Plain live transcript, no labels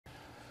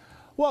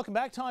Welcome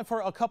back. Time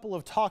for a couple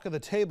of Talk of the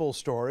Table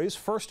stories.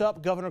 First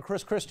up, Governor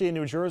Chris Christie in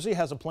New Jersey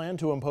has a plan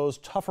to impose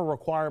tougher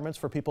requirements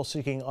for people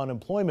seeking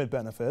unemployment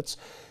benefits.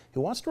 He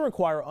wants to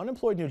require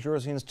unemployed New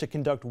Jerseyans to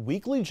conduct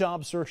weekly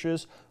job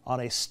searches on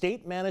a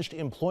state-managed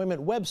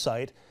employment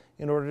website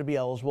in order to be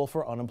eligible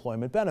for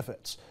unemployment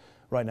benefits.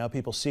 Right now,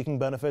 people seeking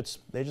benefits,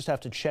 they just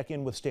have to check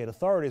in with state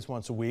authorities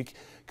once a week.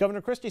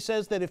 Governor Christie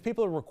says that if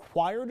people are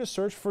required to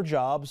search for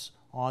jobs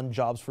on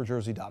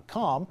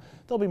jobsforjersey.com,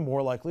 they'll be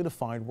more likely to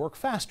find work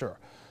faster.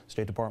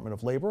 State Department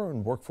of Labor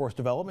and Workforce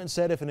Development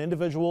said if an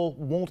individual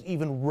won't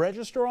even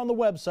register on the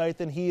website,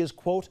 then he is,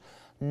 quote,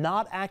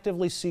 not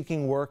actively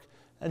seeking work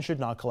and should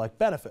not collect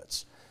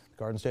benefits.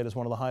 Garden State has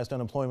one of the highest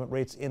unemployment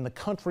rates in the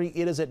country.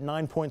 It is at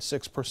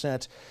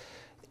 9.6%.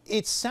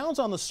 It sounds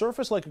on the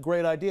surface like a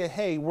great idea.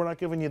 Hey, we're not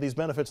giving you these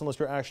benefits unless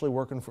you're actually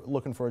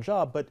looking for a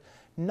job. But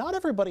not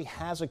everybody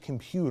has a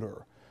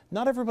computer.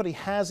 Not everybody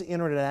has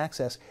internet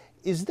access.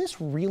 Is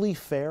this really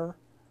fair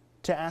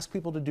to ask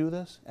people to do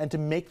this and to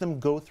make them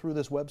go through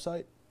this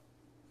website?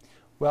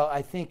 Well,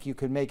 I think you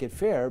could make it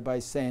fair by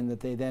saying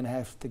that they then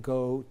have to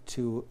go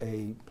to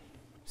a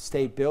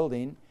state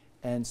building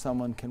and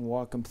someone can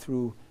walk them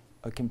through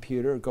a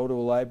computer, go to a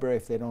library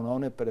if they don't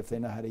own it, but if they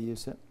know how to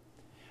use it.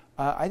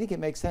 I think it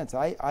makes sense.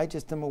 I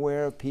just am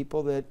aware of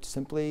people that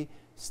simply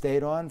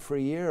stayed on for a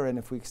year, and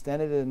if we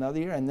extended it another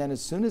year, and then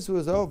as soon as it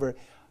was over,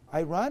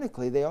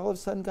 ironically, they all of a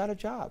sudden got a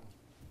job.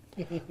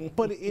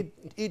 But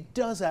it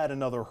does add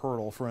another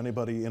hurdle for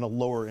anybody in a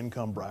lower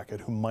income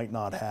bracket who might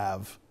not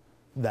have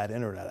that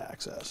internet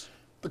access.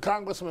 The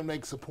congressman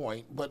makes a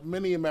point, but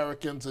many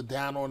Americans are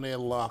down on their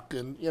luck,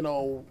 and you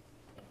know,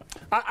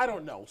 I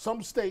don't know.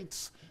 Some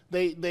states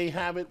they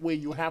have it where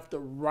you have to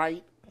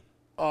write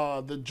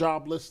the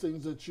job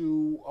listings that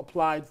you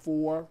applied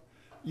for.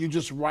 You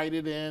just write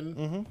it in.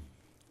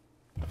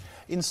 Mm-hmm.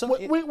 In some,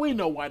 we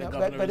know why the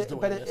governor is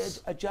doing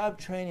this. A job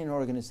training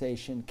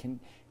organization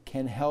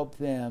can help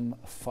them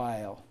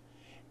file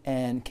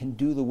and can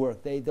do the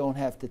work. They don't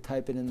have to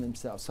type it in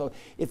themselves. So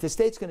if the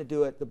state's going to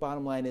do it, the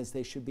bottom line is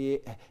they should be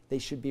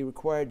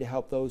required to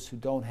help those who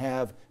don't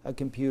have a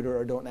computer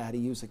or don't know how to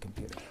use a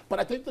computer.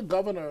 But I think the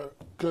governor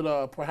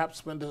could perhaps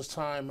spend his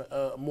time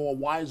more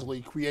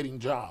wisely creating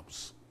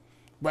jobs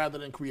rather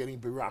than creating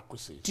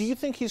bureaucracies. Do you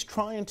think he's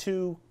trying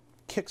to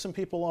kick some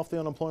people off the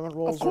unemployment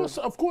rolls?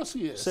 Of course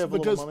he is. Save a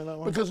little money that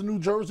way? Because New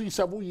Jersey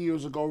several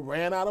years ago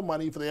ran out of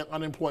money for their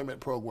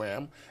unemployment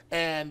program,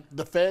 and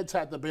the feds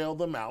had to bail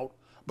them out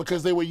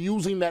because they were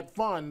using that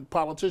fund,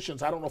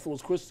 politicians, I don't know if it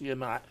was Christie or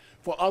not,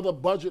 for other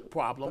budget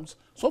problems.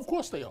 So of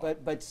course they are.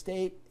 But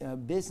state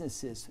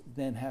businesses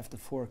then have to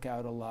fork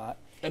out a lot.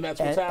 And that's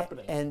what's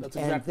happening. That's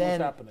exactly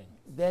what's happening.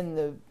 Then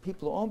the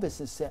people who own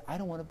business say, I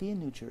don't want to be in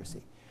New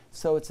Jersey.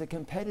 So it's a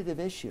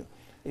competitive issue.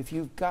 If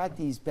you've got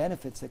these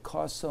benefits that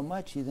cost so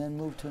much, you then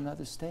move to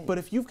another state. But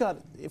if you've got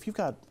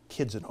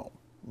kids at home,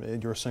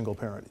 and you're a single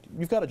parent,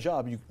 you've got a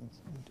job,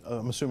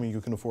 I'm assuming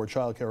you can afford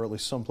childcare or at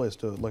least some place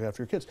to look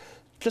after your kids.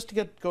 Just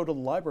to go to the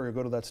library or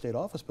go to that state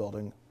office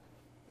building,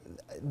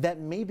 that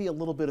may be a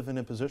little bit of an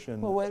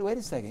imposition. Well, wait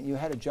a second. You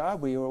had a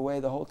job where you were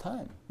away the whole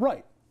time.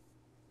 Right.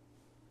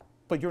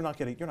 But you're not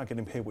getting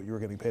paid what you were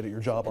getting paid at your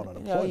job on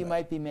unemployment. No, you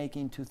might be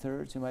making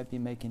 2/3. You might be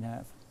making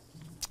half.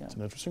 That's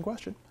an interesting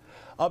question.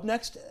 Up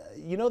next,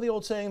 you know the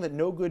old saying that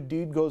no good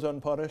deed goes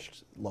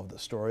unpunished? Love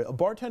this story. A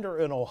bartender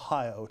in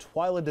Ohio,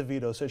 Twyla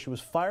DeVito, says she was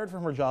fired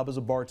from her job as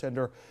a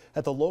bartender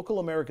at the local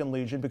American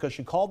Legion because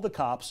she called the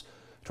cops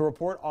to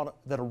report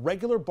that a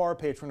regular bar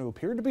patron who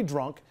appeared to be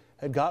drunk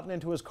had gotten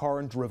into his car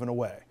and driven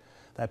away.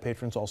 That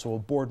patron's also a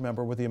board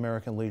member with the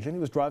American Legion. He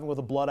was driving with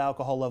a blood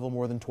alcohol level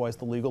more than twice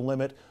the legal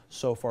limit.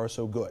 So far,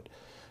 so good.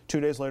 2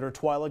 days later,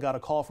 Twyla got a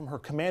call from her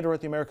commander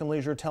at the American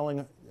Legion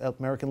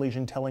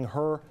telling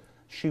her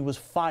she was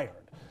fired.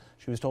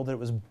 She was told that it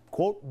was,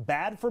 quote,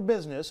 bad for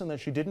business and that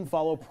she didn't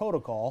follow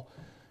protocol.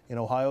 In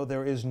Ohio,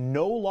 there is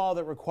no law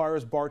that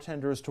requires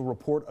bartenders to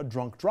report a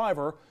drunk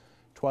driver.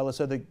 Twyla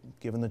said that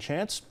given the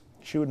chance,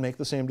 she would make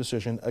the same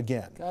decision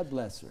again. God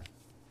bless her.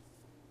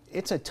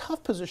 It's a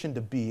tough position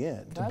to be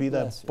in, to be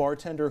that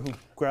bartender who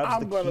grabs the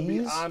keys. I'm going to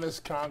be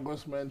honest,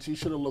 Congressman. She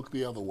should have looked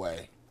the other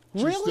way.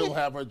 Really? She still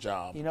have her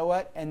job. You know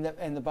what? And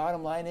the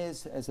bottom line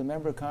is, as a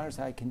member of Congress,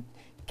 I can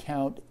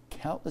count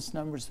countless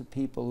numbers of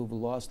people who've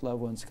lost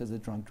loved ones because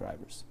of drunk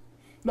drivers.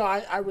 No,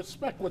 I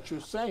respect what you're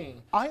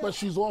saying, but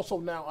she's also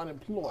now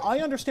unemployed. I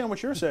understand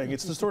what you're saying.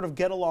 It's the sort of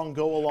get along,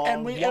 go along.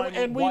 And we know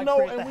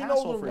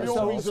the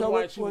real reason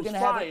why she was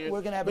fired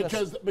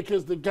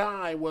because the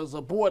guy was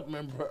a board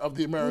member of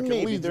the American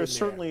Legion. There's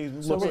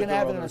certainly so we're going to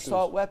have an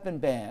assault weapon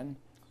ban.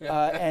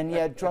 And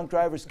yet drunk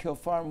drivers kill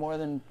far more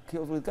than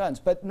killed with guns.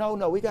 But no,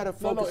 we got to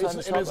focus on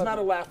this. And it's not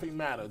a laughing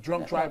matter.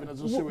 Drunk driving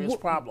is a serious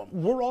problem.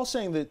 We're all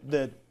saying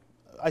that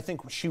I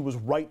think she was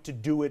right to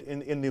do it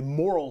in the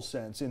moral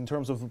sense, in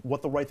terms of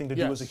what the right thing to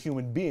do as a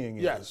human being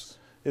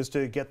is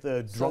to get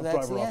the drunk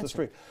driver off the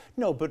street.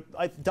 No,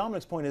 but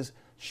Dominic's point is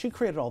she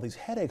created all these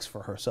headaches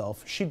for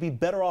herself. She'd be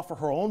better off for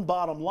her own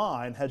bottom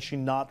line had she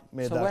not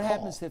made that call. So what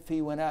happens if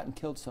he went out and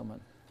killed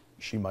someone?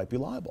 She might be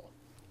liable.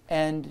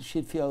 And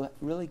she'd feel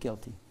really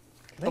guilty.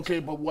 Okay,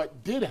 but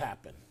what did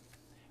happen?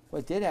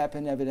 What did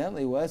happen,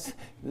 evidently, was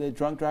the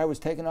drunk driver was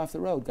taken off the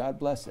road. God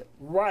bless it.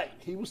 Right.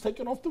 He was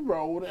taken off the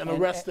road and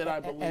arrested, I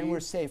believe. And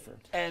we're safer.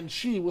 And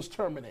she was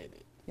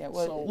terminated. Yeah,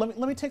 well, So, let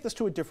me take this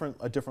to a different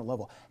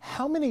level.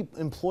 How many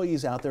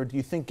employees out there do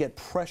you think get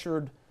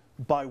pressured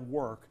by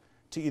work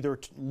to either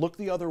look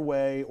the other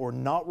way or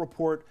not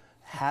report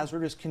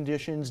hazardous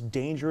conditions,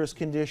 dangerous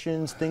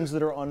conditions, things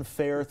that are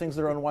unfair, things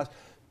that are unwise,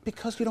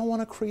 because you don't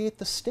want to create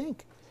the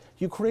stink?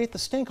 You create the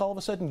stink, all of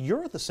a sudden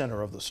you're at the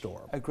center of the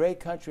storm. a great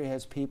country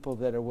has people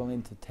that are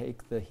willing to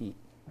take the heat.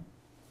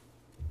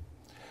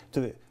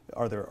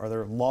 Are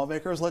there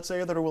lawmakers, let's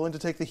say, that are willing to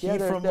take the heat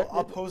from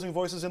opposing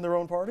voices in their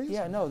own parties?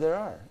 Yeah, no, there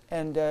are.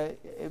 And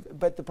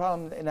but the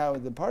problem now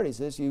with the parties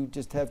is you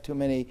just have too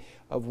many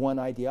of one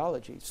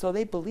ideology. So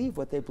they believe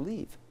what they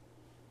believe.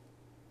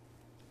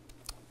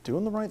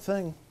 Doing the right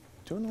thing.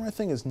 Doing the right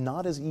thing is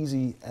not as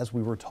easy as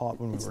we were taught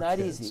when we were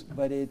kids. It's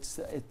not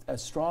easy, but a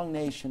strong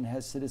nation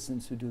has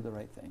citizens who do the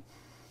right thing.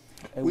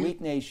 A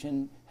weak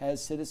nation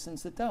has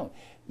citizens that don't.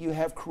 You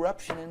have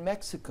corruption in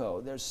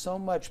Mexico. There's so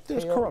much.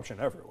 There's corruption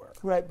everywhere.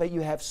 Right, but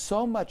you have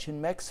so much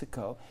in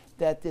Mexico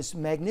that this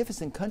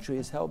magnificent country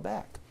is held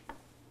back.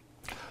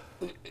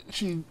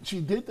 she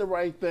did the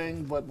right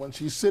thing, but when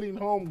she's sitting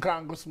home,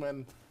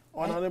 Congressman,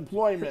 on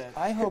unemployment.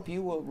 I hope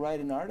you will write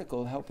an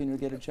article helping her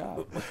get a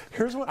job.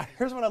 Here's what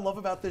I love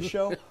about this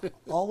show.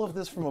 All of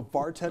this from a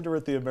bartender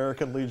at the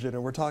American Legion,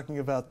 and we're talking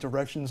about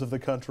directions of the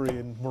country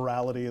and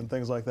morality and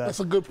things like that. That's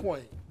a good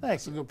point.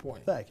 Thanks. That's a good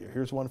point. Thank you.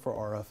 Here's one for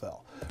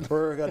RFL.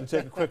 We're going to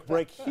take a quick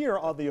break here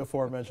on the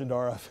aforementioned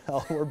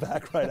RFL. We're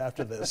back right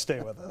after this. Stay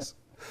with us.